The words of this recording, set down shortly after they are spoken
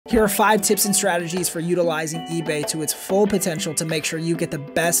Here are 5 tips and strategies for utilizing eBay to its full potential to make sure you get the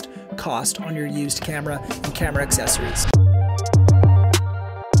best cost on your used camera and camera accessories.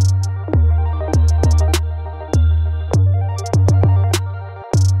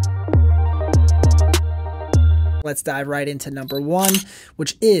 Let's dive right into number 1,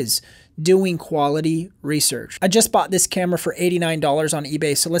 which is doing quality research. I just bought this camera for $89 on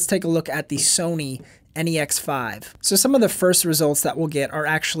eBay, so let's take a look at the Sony NEX5. So some of the first results that we'll get are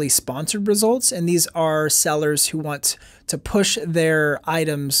actually sponsored results, and these are sellers who want to push their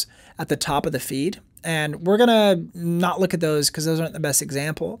items at the top of the feed. And we're gonna not look at those because those aren't the best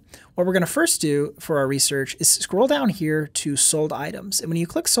example. What we're gonna first do for our research is scroll down here to sold items. And when you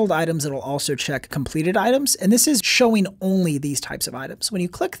click sold items, it'll also check completed items. And this is showing only these types of items. When you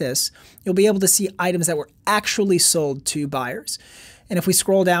click this, you'll be able to see items that were actually sold to buyers. And if we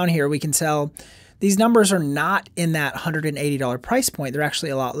scroll down here, we can tell these numbers are not in that $180 price point. They're actually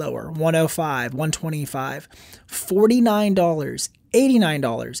a lot lower. $105, $125, $49,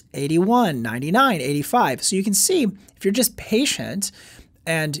 $89, $81, $99, $85. So you can see if you're just patient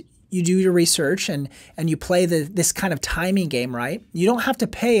and you do your research and you play this kind of timing game, right? You don't have to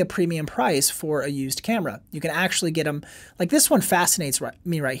pay a premium price for a used camera. You can actually get them, like this one fascinates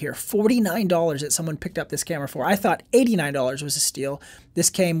me right here, $49 that someone picked up this camera for. I thought $89 was a steal. This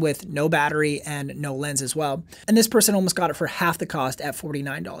came with no battery and no lens as well. And this person almost got it for half the cost at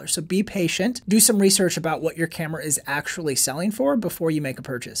 $49. So be patient, do some research about what your camera is actually selling for before you make a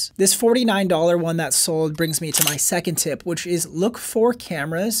purchase. This $49 one that sold brings me to my second tip, which is look for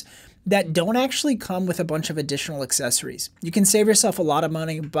cameras that don't actually come with a bunch of additional accessories. You can save yourself a lot of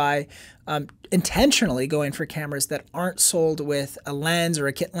money by intentionally going for cameras that aren't sold with a lens or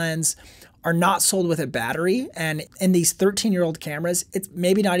a kit lens, are not sold with a battery. And in these 13-year-old cameras, it's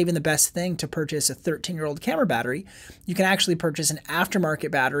maybe not even the best thing to purchase a 13-year-old camera battery. You can actually purchase an aftermarket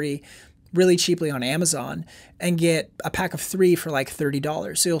battery really cheaply on Amazon and get a pack of 3 for like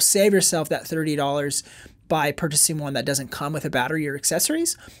 $30. So you'll save yourself that $30 by purchasing one that doesn't come with a battery or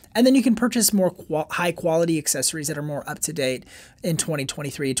accessories. And then you can purchase more high quality accessories that are more up to date in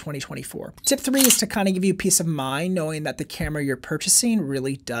 2023, 2024. Tip 3 is to kind of give you peace of mind knowing that the camera you're purchasing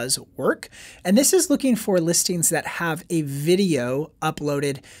really does work. And this is looking for listings that have a video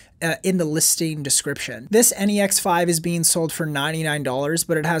uploaded in the listing description. This NEX5 is being sold for $99,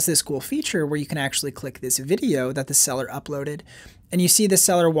 but it has this cool feature where you can actually click this video that the seller uploaded. And you see the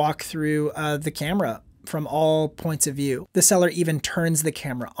seller walk through the camera from all points of view. The seller even turns the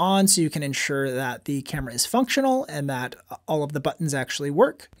camera on so you can ensure that the camera is functional and that all of the buttons actually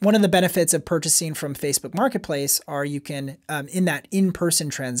work. One of the benefits of purchasing from Facebook Marketplace are you can, in that in-person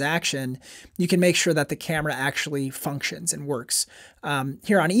transaction, you can make sure that the camera actually functions and works.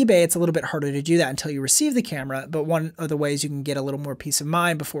 Here on eBay, it's a little bit harder to do that until you receive the camera, but one of the ways you can get a little more peace of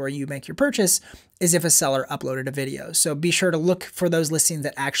mind before you make your purchase is if a seller uploaded a video. So be sure to look for those listings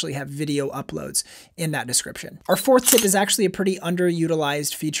that actually have video uploads in that description. Our fourth tip is actually a pretty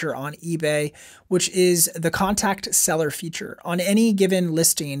underutilized feature on eBay, which is the contact seller feature. On any given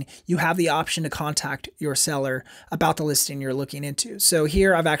listing, you have the option to contact your seller about the listing you're looking into. So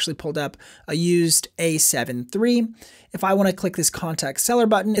here I've actually pulled up a used A7 III. If I want to click this contact seller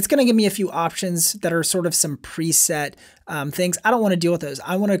button, it's going to give me a few options that are sort of some preset things. I don't want to deal with those.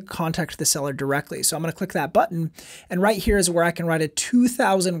 I want to contact the seller directly. So I'm going to click that button. And right here is where I can write a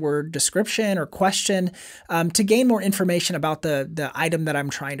 2,000-word description or question to gain more information about the item that I'm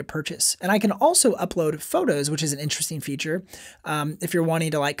trying to purchase. And I can also upload photos, which is an interesting feature. If you're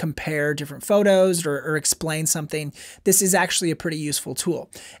wanting to like compare different photos or explain something, this is actually a pretty useful tool.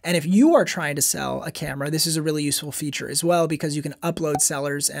 And if you are trying to sell a camera, this is a really useful feature as well, because you can upload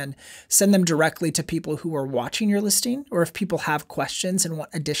sellers and send them directly to people who are watching your listing, or if people have questions and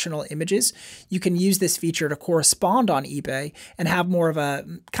want additional images, you can use this feature to correspond on eBay and have more of a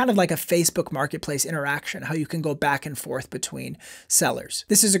kind of like a Facebook Marketplace interaction, how you can go back and forth between sellers.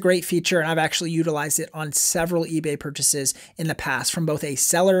 This is a great feature, and I've actually utilized it on several eBay purchases in the past from both a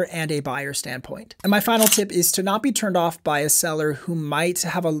seller and a buyer standpoint. And my final tip is to not be turned off by a seller who might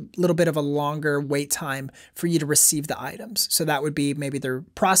have a little bit of a longer wait time for you to receive the items. So that would be maybe their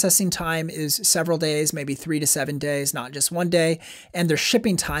processing time is several days, maybe 3 to 7 days, not just one day. And their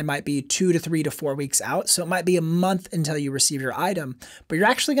shipping time might be 2 to 3 to 4 weeks out. So it might be a month until you receive your item, but you're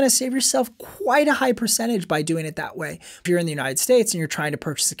actually going to save yourself quite a high percentage by doing it that way. If you're in the United States and you're trying to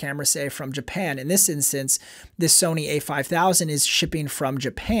purchase a camera, say from Japan, in this instance, this Sony a5000 is shipping from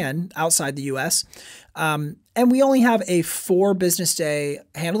Japan outside the US. And we only have a 4 business day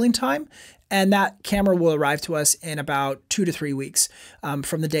handling time. And that camera will arrive to us in about 2 to 3 weeks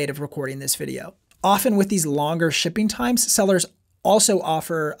from the date of recording this video. Often with these longer shipping times, sellers also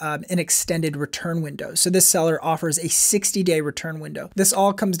offer an extended return window. So this seller offers a 60-day return window. This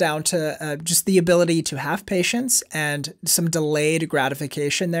all comes down to just the ability to have patience and some delayed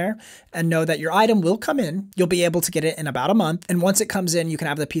gratification there, and know that your item will come in. You'll be able to get it in about a month. And once it comes in, you can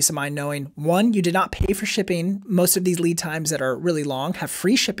have the peace of mind knowing, one, you did not pay for shipping. Most of these lead times that are really long have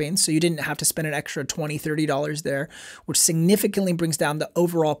free shipping, so you didn't have to spend an extra $20, $30 there, which significantly brings down the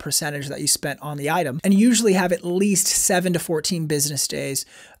overall percentage that you spent on the item. And you usually have at least 7 to 14 business days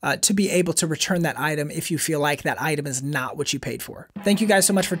to be able to return that item if you feel like that item is not what you paid for. Thank you guys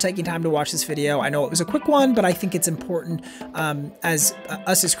so much for taking time to watch this video. I know it was a quick one, but I think it's important as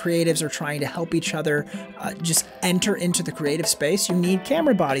us as creatives are trying to help each other just enter into the creative space. You need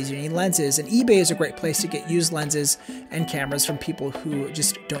camera bodies, you need lenses, and eBay is a great place to get used lenses and cameras from people who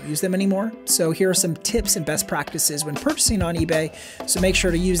just don't use them anymore. So here are some tips and best practices when purchasing on eBay. So make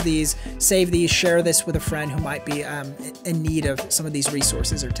sure to use these, save these, share this with a friend who might be in need of some of these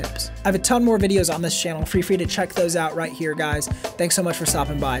resources or tips. I have a ton more videos on this channel. Feel free to check those out right here, guys. Thanks so much for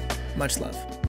stopping by. Much love.